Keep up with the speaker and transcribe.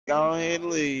go ahead and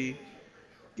leave.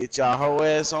 Get y'all whole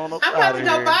ass on up I'm about out to of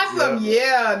go here. buy some. Yep.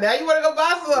 Yeah, now you want to go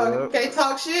buy some. Yep. Can't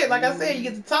talk shit. Like I said, you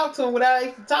get to talk to him without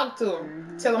having to talk to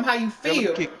him. Tell him how you Now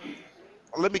feel.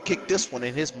 let me kick this one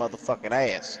in his motherfucking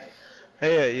ass.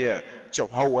 Hell yeah. Get your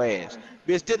whole ass.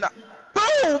 Bitch, didn't I?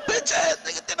 Boom, bitch ass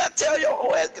nigga. Did I tell your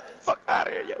whole ass? Get the fuck out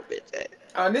of here, yo, bitch ass.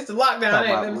 Oh, this is lockdown, Talking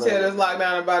ain't? about Let me tell you, love. this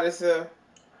lockdown about itself.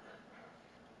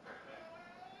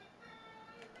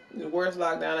 The worst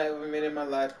lockdown I ever been in my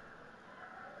life.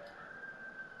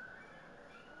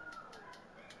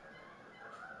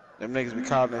 Them niggas be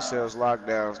calling themselves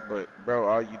lockdowns, but bro,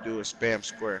 all you do is spam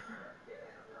square.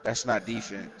 That's not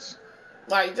defense.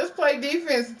 Like, just play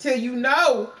defense until you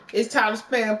know it's time to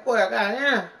spam play.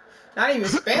 Goddamn. Not even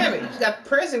spam it. You just got to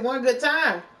press it one good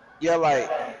time. Yeah, like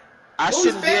I What we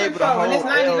shouldn't be spamming able to for? And it's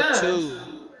hold 99.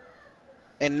 L2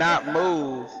 and not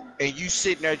move, and you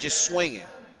sitting there just swinging.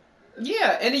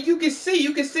 Yeah, and then you can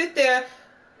sit there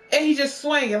and he just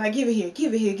swinging like, give it here,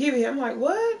 give it here, give it here. I'm like,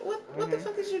 what? What the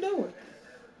fuck is you doing?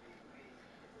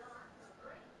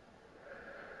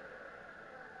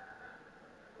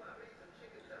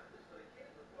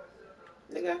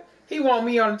 Nigga, he want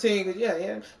me on the team because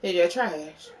yeah,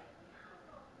 trash.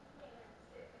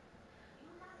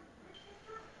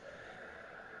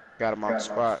 Got him off the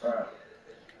spot,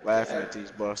 laughing at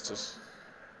these busters.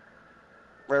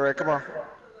 Ray, come on.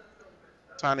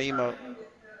 Time to emote.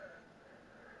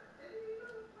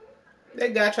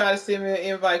 That guy tried to send me an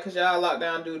invite because y'all locked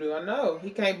down doo-doo. I know. He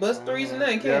can't bust threes and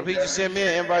nothing, Yeah, can he he? just sent me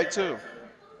an invite too.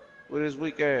 With his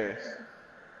weak ass.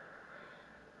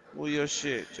 Move your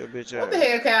shit, your bitch What the ass.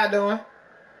 hell Cal doing?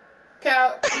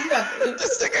 Cal, you got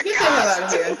This nigga get the hell out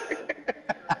of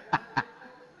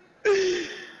here.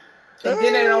 And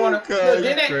then they don't want Oh, to God, look. you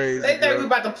Then crazy, they think we bro.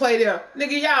 about to play them.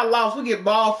 Nigga, y'all lost. We get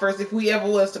ball first if we ever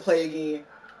was to play again.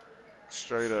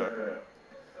 Straight up.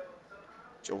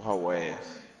 Your whole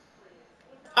ass.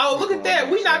 Oh, We look at going that.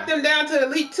 We next, knocked y'all. them down to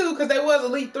Elite 2 because they was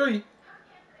Elite 3. They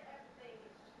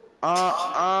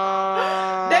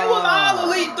was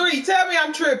all Elite 3. Tell me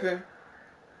I'm tripping.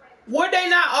 Were they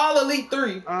not all Elite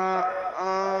 3? uh,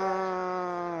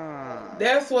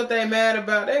 That's what they mad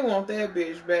about. They want that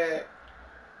bitch back.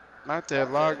 Not that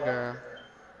lockdown.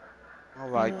 I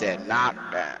like that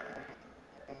knockdown.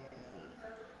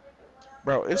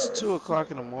 Bro, it's 2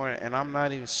 o'clock in the morning and I'm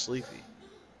not even sleepy.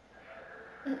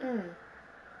 Mm-mm.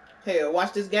 Hell,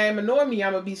 watch this game annoy me.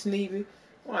 I'ma be sleepy.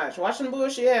 Watch some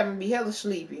bullshit happen. Be hella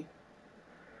sleepy.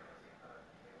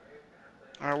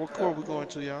 Alright, what court we going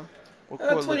to, y'all? What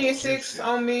court looking 26 juicy?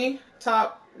 on me.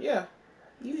 Top. Yeah.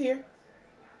 You here.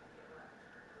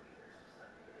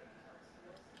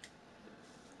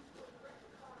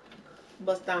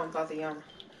 Bust down, Tatiana.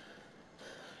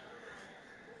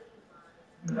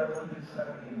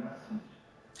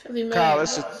 Really Kyle, mad.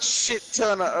 it's a shit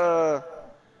ton of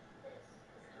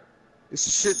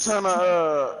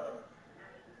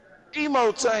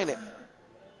emotes, ain't it?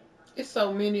 It's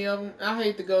so many of them. I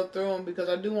hate to go through them because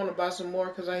I do want to buy some more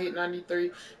because I hit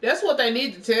 93. That's what they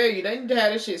need to tell you. They need to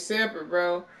have this shit separate,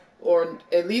 bro. Or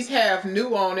at least have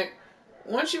new on it.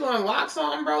 Once you unlock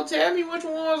something, bro, tell me which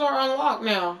ones are unlocked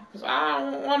now. Because I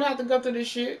don't want to have to go through this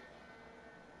shit.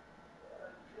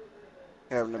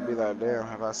 Having to be like, damn,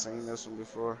 have I seen this one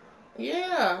before?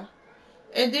 Yeah.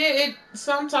 And then it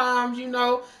sometimes,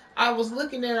 I was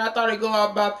looking at it, I thought it'd go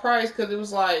out by price because it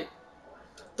was like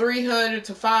 300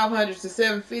 to 500 to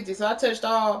 750. So I touched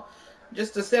all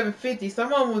just the 750.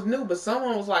 Some of them was new, but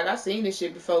someone was like, I seen this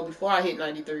shit before I hit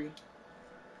 93.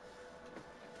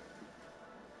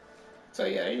 So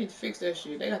yeah, they need to fix that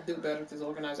shit. They got to do better with this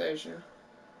organization.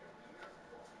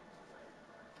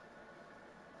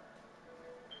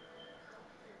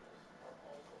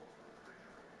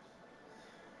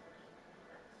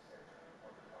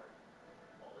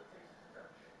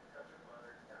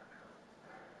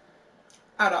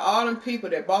 Out of all them people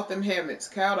that bought them helmets,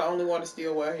 Cal the only one to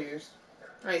still wear his.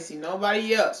 I ain't see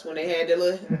nobody else when they had that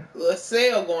little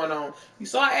sale going on. You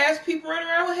saw ass people running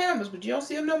around with helmets, but you don't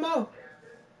see them no more.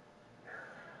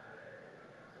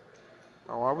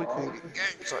 Oh, why we can't get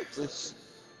games like this?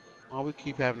 Why we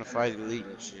keep having to fight elite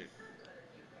and shit?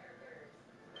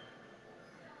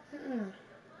 Mm-mm.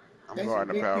 I'm They some guarding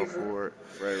the big power people. forward.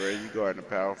 Ray, you guarding the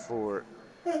power forward.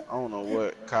 I don't know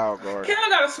what Kyle guarding. Cal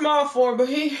got a small forward, but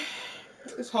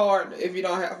it's hard if you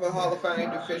don't have a Hall of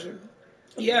Fame division.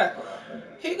 Yeah,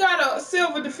 he got a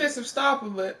silver defensive stopper,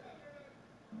 but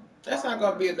that's not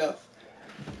gonna be enough.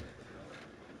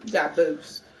 You got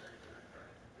boobs.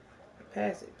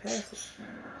 Pass it, pass it,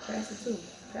 pass it to him,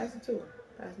 pass it to him,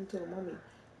 pass it to him, mommy,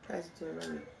 pass it to him,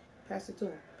 mommy, pass it to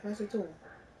him, pass it to him.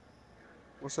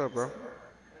 What's up, bro?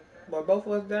 But both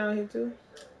of us down here too.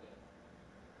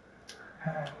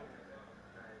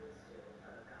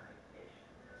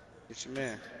 It's your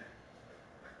man.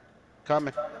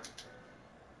 Coming.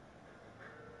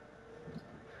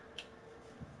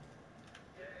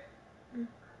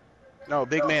 No,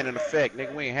 big man in effect,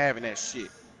 nigga. We ain't having that shit.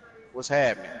 What's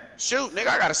happening? Shoot, nigga,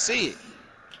 I gotta see it.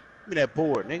 Give me that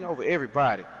board, nigga, over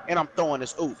everybody. And I'm throwing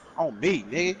this oop on me,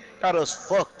 nigga. Got us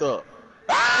fucked up.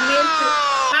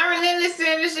 Ah! I relentless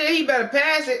in this shit. He better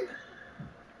pass it.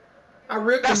 I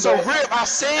ripped That's him, a rip. I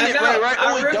seen it, know, right?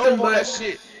 Oh, I he ripped dove him, on that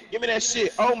shit. Give me that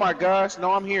shit. Oh my gosh.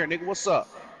 No, I'm here, nigga. What's up?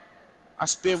 I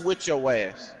spin with your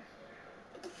ass.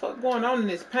 What the fuck going on in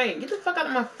this paint? Get the fuck out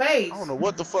of my face. I don't know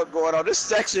what the fuck going on. This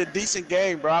is actually a decent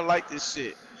game, bro. I like this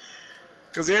shit.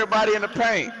 Cause everybody in the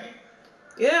paint.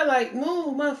 Yeah, like,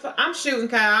 move, motherfucker. I'm shooting,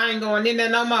 Kyle. I ain't going in there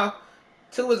no more.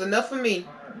 2 is enough for me.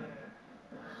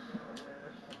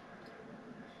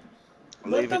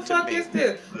 What the fuck is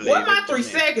this? What my 3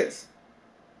 seconds?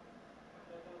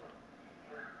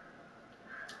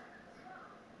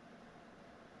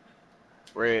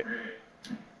 Red.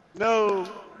 No.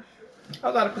 I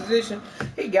was out of position.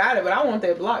 He got it, but I want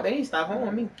that block. They ain't stop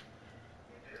holding me.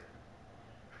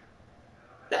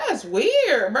 That's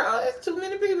weird, bro. There's too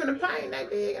many people in the paint that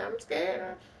big. I'm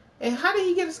scared. And how did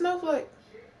he get a snowflake?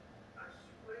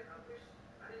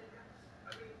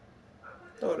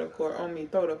 Throw it up court on me.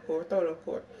 Throw it up court. Throw it up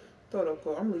court. Throw it up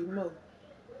court. I'm leaving him over.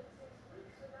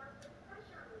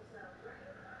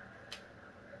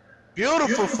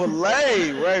 Beautiful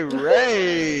fillet,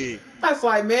 Ray. That's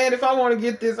like, man, if I want to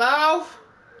get this off.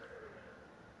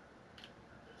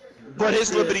 But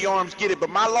his little bitty arms get it, but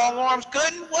my long arms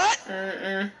couldn't? What?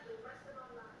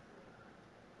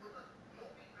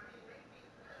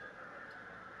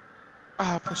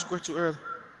 Ah, I pushed square too early.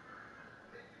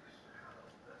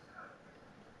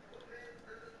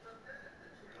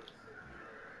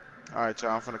 All right,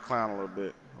 y'all, I'm finna clown a little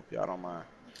bit. Hope y'all don't mind.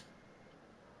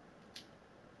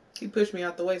 He pushed me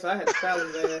out the way, so I had to foul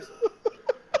his ass.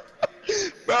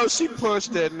 Bro, she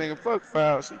punched that nigga. Fuck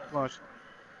foul. She punched.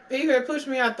 He had pushed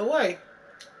me out the way.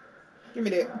 Give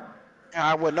me that.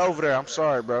 I wasn't over there. I'm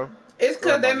sorry, bro. It's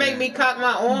because they make me cock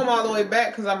my arm all the way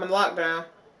back because I'm in lockdown.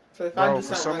 So if I do something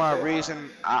for some like odd reason,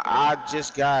 I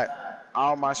just got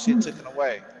all my shit taken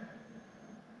away.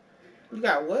 You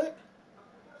got what?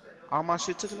 All my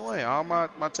shit taken away. All my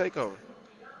takeover.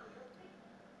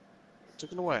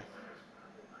 Took it away.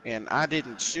 And I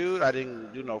didn't shoot. I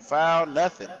didn't do no foul.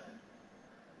 Nothing.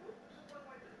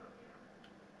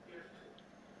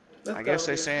 I guess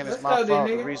they saying it's my fault.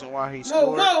 The reason why he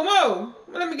scored. Whoa.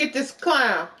 Let me get this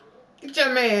clown. Get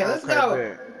your man. Let's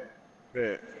go.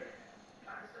 Bet.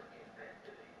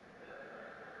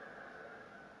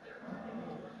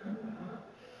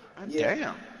 Yeah.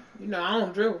 Damn. You know, I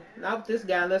don't dribble. Not with this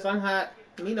guy unless I'm hot.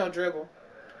 Me no dribble.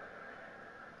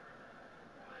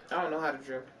 I don't know how to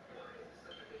dribble.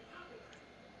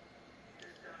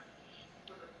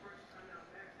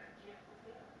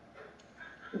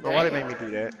 But why they make me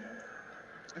do that?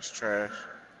 That's trash.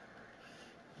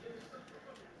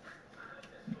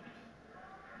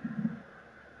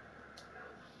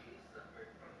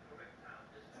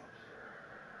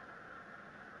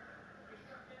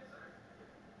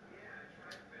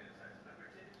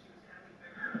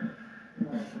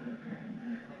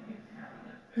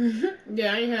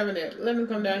 Yeah, I ain't having that. Let me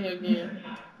come down here again.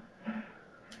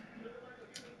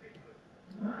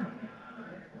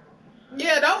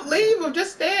 Yeah, don't leave him.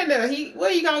 Just stand there.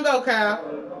 Where you gonna go,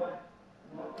 Kyle?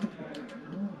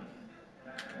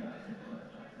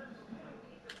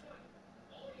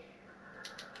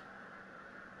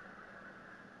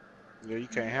 Yeah, you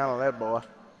can't handle that, boy.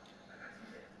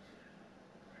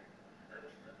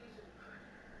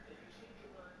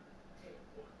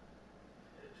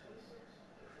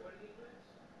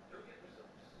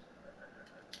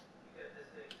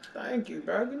 Thank you,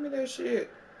 bro. Give me that shit.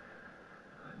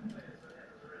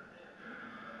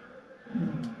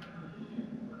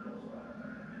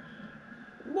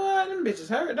 Boy, them bitches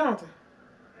hurt, don't they?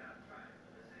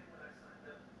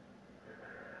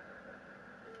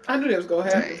 I knew that was gonna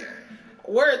happen.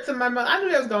 Word to my mother, I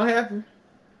knew that was gonna happen.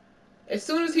 As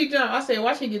soon as he jumped, I said,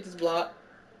 watch he get this block.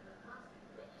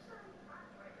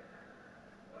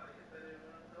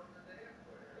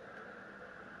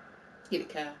 Get it,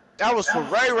 Kyle. That was for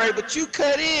Ray, but you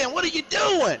cut in. What are you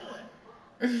doing?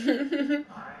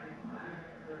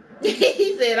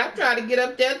 He said, I'm trying to get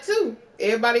up there too.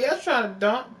 Everybody else trying to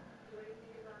dunk.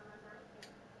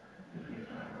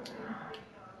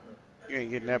 You ain't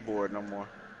getting that board no more.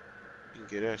 You can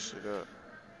get that shit up.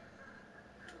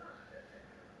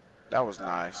 That was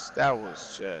nice. That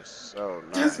was just so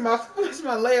nice. That's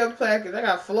my layup package. I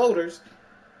got floaters.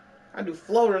 I do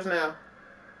floaters now.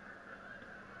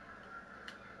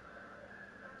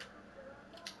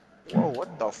 Whoa,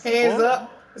 what the Hands fuck?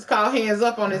 up. It's called hands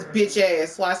up on this bitch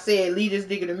ass. So I said, leave this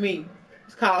nigga to me.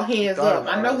 It's called He hands thought he up.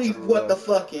 was I know going he to the what the left.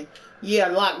 fucking. Yeah,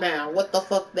 lockdown. What the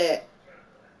fuck that?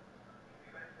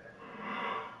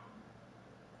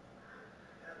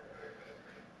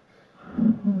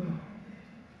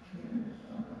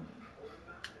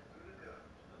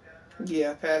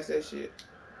 Yeah, pass that shit.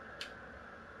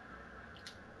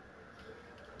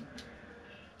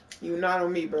 You not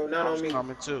on me, bro. Not I on was me.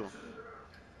 coming too.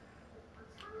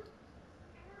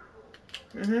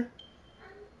 Mhm.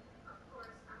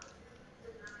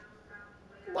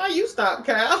 Why you stop,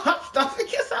 Kyle? I'm stopping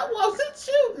because I wasn't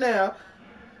shoot now.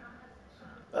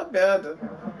 I better.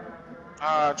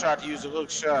 I tried to use a hook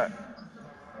shot.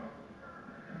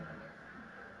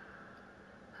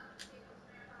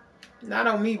 Not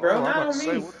on me, bro. Oh, I'm Not about to on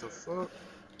say, me. what the fuck?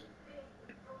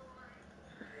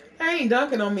 I ain't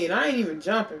dunking on me, and I ain't even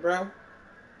jumping, bro.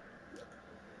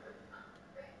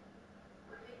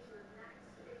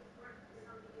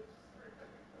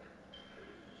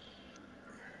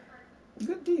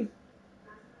 Good deal.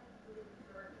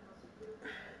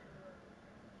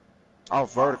 I'm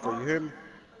vertical, you hear me?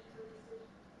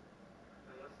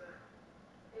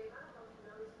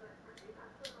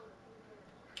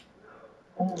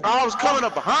 Oh, I was coming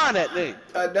up behind that nigga.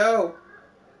 I know.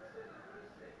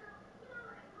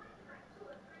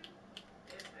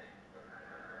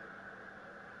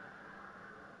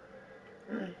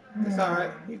 It's all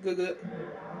right. You good, good.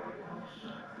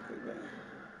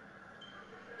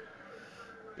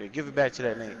 Yeah, give it back to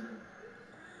that nigga.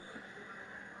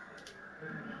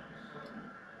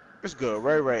 It's good.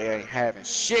 Ray Ray ain't having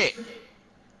shit.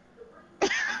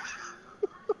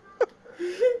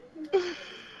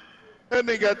 That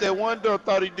nigga got that one door,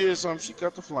 thought he did something. She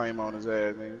cut the flame on his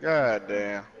ass, nigga. God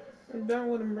damn. I'm done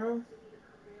with him, bro.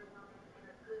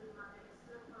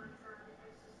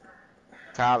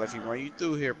 Kyle, if he run you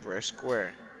through here, press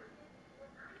square.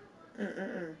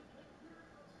 Mm-mm-mm.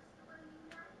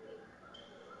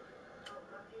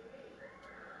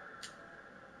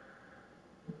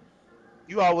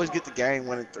 You always get the game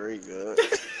winning 3, good.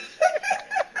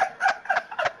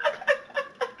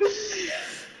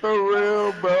 For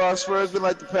real, bro. I swear it's been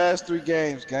like the past 3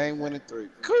 games. Game winning 3.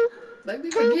 Coop. Like they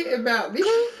Coop. forget about me.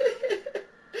 Coop.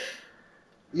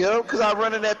 Yo, because I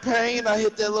run in that pain, I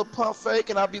hit that little pump fake,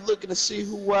 and I be looking to see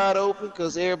who wide open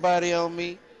because everybody on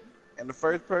me. And the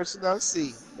first person I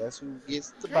see, that's who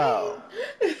gets the ball.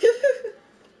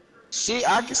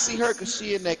 I can see her because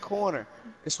she in that corner.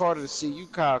 It's harder to see you,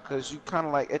 Kyle, because you kind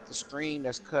of like at the screen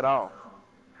that's cut off.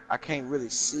 I can't really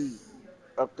see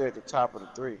up there at the top of the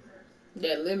 3.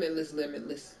 That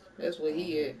limitless. That's what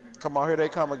he had. Come on, here they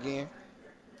come again.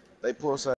 They pull